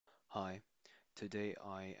Hi, today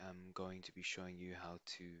I am going to be showing you how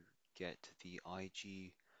to get the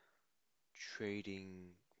IG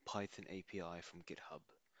trading Python API from GitHub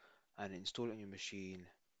and install it on your machine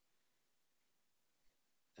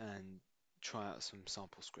and try out some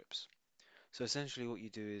sample scripts. So essentially what you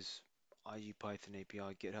do is IG Python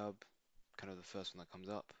API GitHub, kind of the first one that comes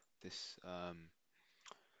up, this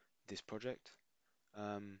this project.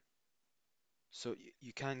 Um, so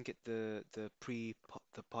you can get the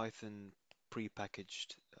Python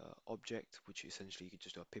pre-packaged object, which essentially you could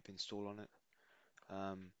just do a pip install on it.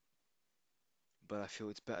 Um, but I feel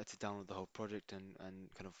it's better to download the whole project and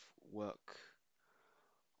kind of work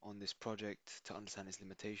on this project to understand its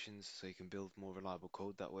limitations so you can build more reliable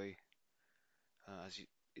code that way. As you,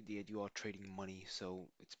 in the end, you are trading money, so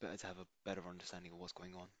it's better to have a better understanding of what's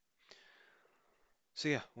going on. So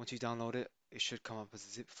yeah, once you download it, it should come up as a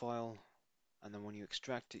zip file, and then when you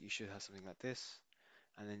extract it, you should have something like this.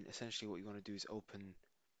 And then essentially what you want to do is open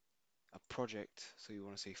a project. So you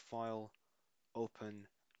want to say File, Open,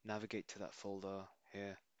 navigate to that folder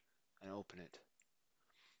here, and open it.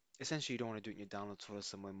 Essentially, you don't want to do it in your downloads folder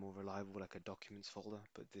somewhere more reliable, like a documents folder,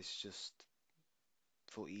 but this is just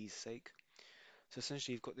for ease sake. So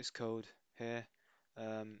essentially, you've got this code here.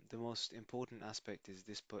 The most important aspect is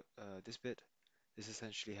this bit. This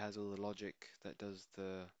essentially has all the logic that does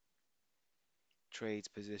the trades,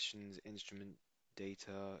 positions, instrument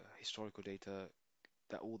data, historical data.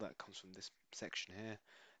 That all that comes from this section here.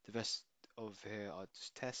 The rest of here are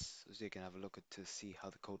just tests, so you can have a look at to see how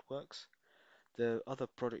the code works. The other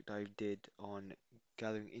project I did on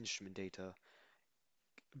gathering instrument data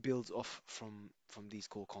builds off from these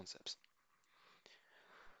core concepts.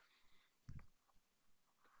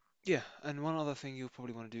 Yeah, and one other thing you'll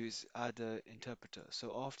probably want to do is add an interpreter.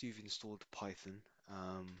 So after you've installed Python,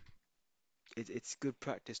 it's good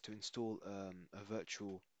practice to install a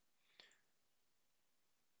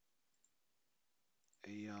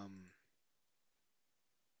um,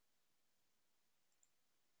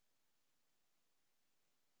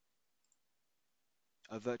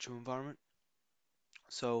 a virtual environment.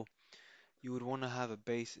 So you would want to have a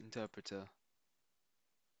base interpreter.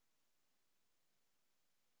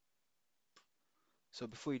 So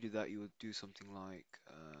before you do that, you would do something like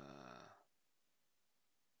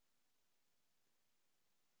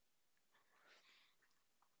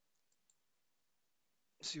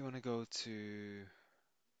so you want to go to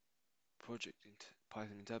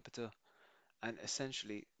Python interpreter, and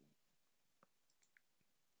essentially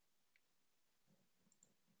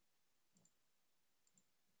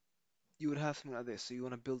you would have something like this. So you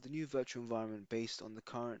want to build a new virtual environment based on the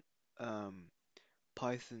current um,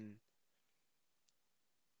 Python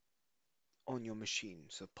on your machine.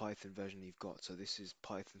 So Python version you've got. So this is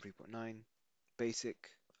Python 3.9 basic.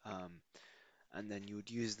 Um, and then you would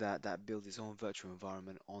use that build its own virtual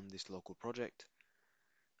environment on this local project.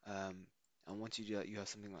 Um, and once you do that, you have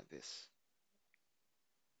something like this.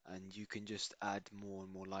 And you can just add more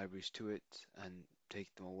and more libraries to it and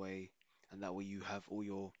take them away. And that way you have all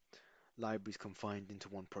your libraries confined into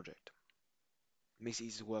one project. It makes it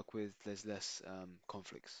easy to work with. There's less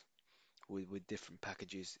conflicts with different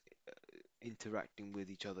packages interacting with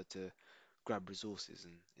each other to grab resources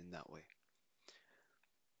in that way.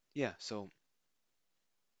 Yeah, so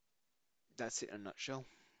that's it in a nutshell.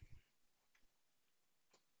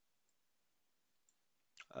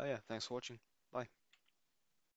 Yeah, thanks for watching. Bye.